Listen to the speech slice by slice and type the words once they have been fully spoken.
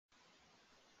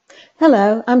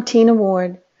Hello, I'm Tina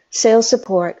Ward, Sales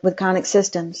Support with CONIX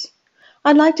Systems.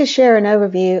 I'd like to share an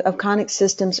overview of CONIX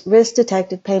Systems' Risk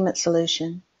Detective payment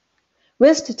solution.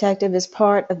 Risk Detective is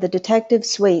part of the Detective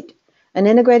Suite, an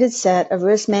integrated set of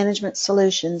risk management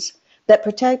solutions that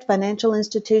protect financial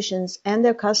institutions and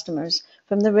their customers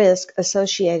from the risk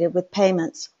associated with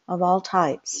payments of all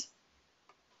types.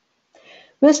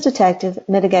 Risk Detective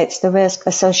mitigates the risk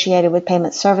associated with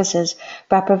payment services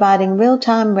by providing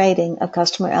real-time rating of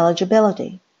customer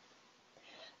eligibility.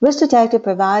 Risk Detective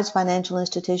provides financial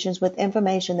institutions with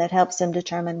information that helps them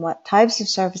determine what types of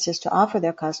services to offer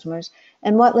their customers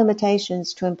and what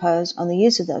limitations to impose on the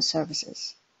use of those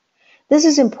services. This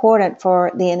is important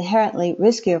for the inherently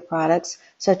riskier products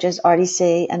such as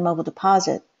RDC and mobile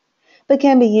deposit, but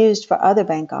can be used for other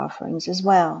bank offerings as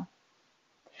well.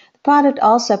 The product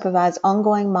also provides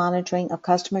ongoing monitoring of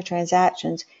customer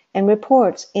transactions and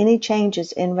reports any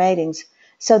changes in ratings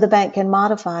so the bank can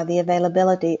modify the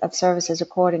availability of services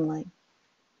accordingly.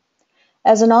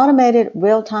 As an automated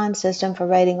real-time system for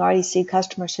rating RDC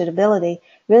customer suitability,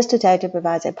 Risk Detective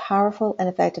provides a powerful and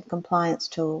effective compliance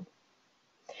tool.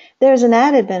 There is an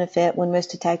added benefit when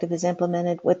Risk Detective is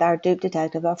implemented with our Dupe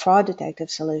Detective or Fraud Detective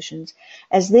solutions.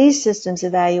 As these systems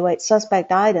evaluate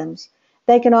suspect items,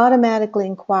 they can automatically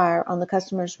inquire on the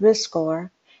customer's risk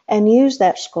score and use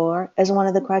that score as one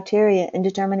of the criteria in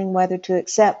determining whether to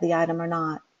accept the item or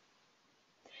not.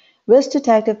 Risk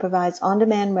Detective provides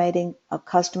on-demand rating of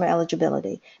customer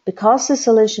eligibility. Because the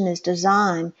solution is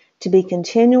designed to be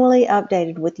continually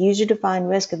updated with user-defined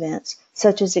risk events,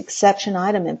 such as exception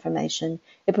item information,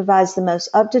 it provides the most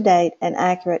up-to-date and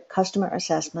accurate customer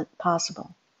assessment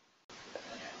possible.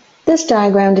 This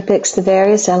diagram depicts the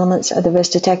various elements of the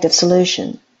Risk Detective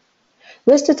solution.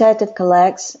 Risk Detective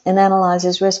collects and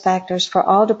analyzes risk factors for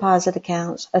all deposit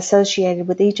accounts associated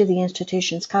with each of the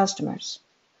institution's customers.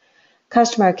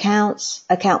 Customer accounts,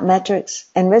 account metrics,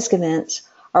 and risk events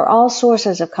are all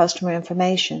sources of customer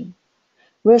information.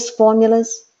 Risk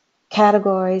formulas,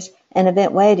 categories, and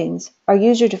event weightings are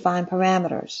user-defined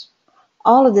parameters.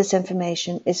 All of this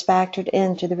information is factored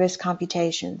into the risk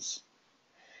computations.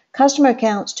 Customer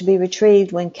accounts to be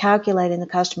retrieved when calculating the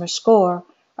customer score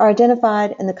are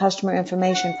identified in the customer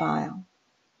information file.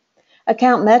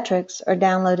 Account metrics are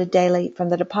downloaded daily from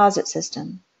the deposit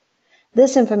system.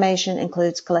 This information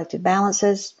includes collected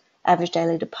balances, average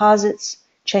daily deposits,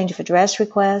 change of address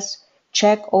requests,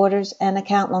 check orders, and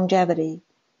account longevity.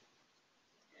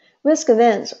 Risk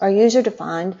events are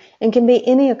user-defined and can be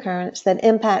any occurrence that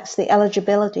impacts the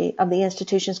eligibility of the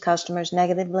institution's customers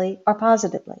negatively or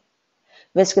positively.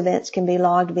 Risk events can be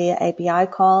logged via API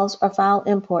calls or file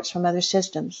imports from other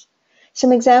systems.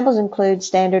 Some examples include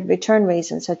standard return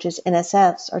reasons such as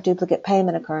NSFs or duplicate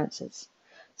payment occurrences,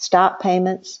 stop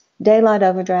payments, daylight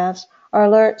overdrafts, or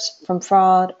alerts from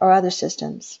fraud or other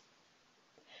systems.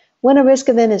 When a risk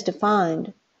event is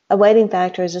defined, a weighting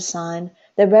factor is assigned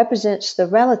that represents the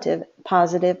relative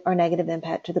positive or negative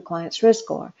impact to the client's risk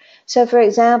score. So, for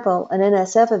example, an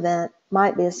NSF event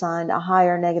might be assigned a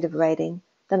higher negative rating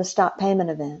than a stop payment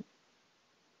event.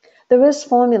 The risk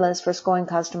formulas for scoring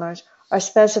customers are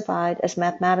specified as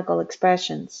mathematical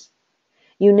expressions.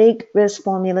 Unique risk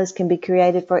formulas can be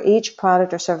created for each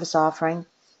product or service offering.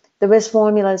 The risk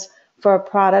formulas for a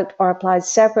product are applied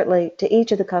separately to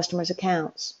each of the customer's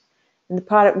accounts. And the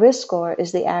product risk score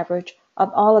is the average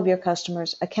of all of your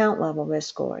customers' account level risk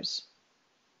scores.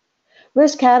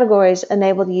 Risk categories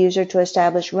enable the user to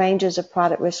establish ranges of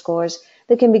product risk scores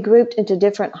that can be grouped into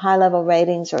different high-level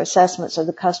ratings or assessments of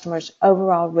the customer's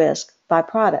overall risk by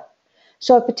product.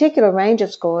 So a particular range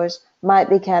of scores might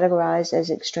be categorized as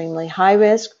extremely high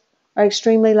risk or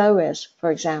extremely low risk,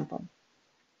 for example.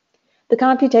 The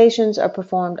computations are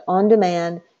performed on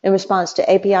demand in response to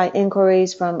API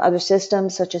inquiries from other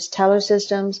systems such as teller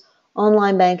systems,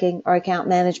 online banking, or account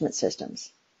management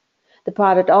systems. The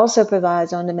product also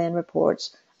provides on-demand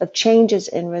reports of changes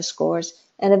in risk scores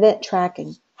and event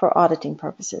tracking for auditing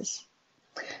purposes.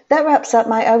 That wraps up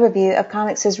my overview of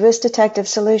CONIX's Risk Detective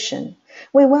solution.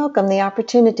 We welcome the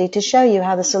opportunity to show you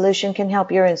how the solution can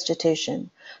help your institution.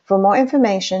 For more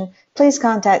information, please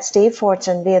contact Steve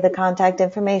Fortson via the contact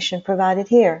information provided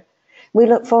here. We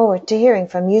look forward to hearing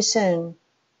from you soon.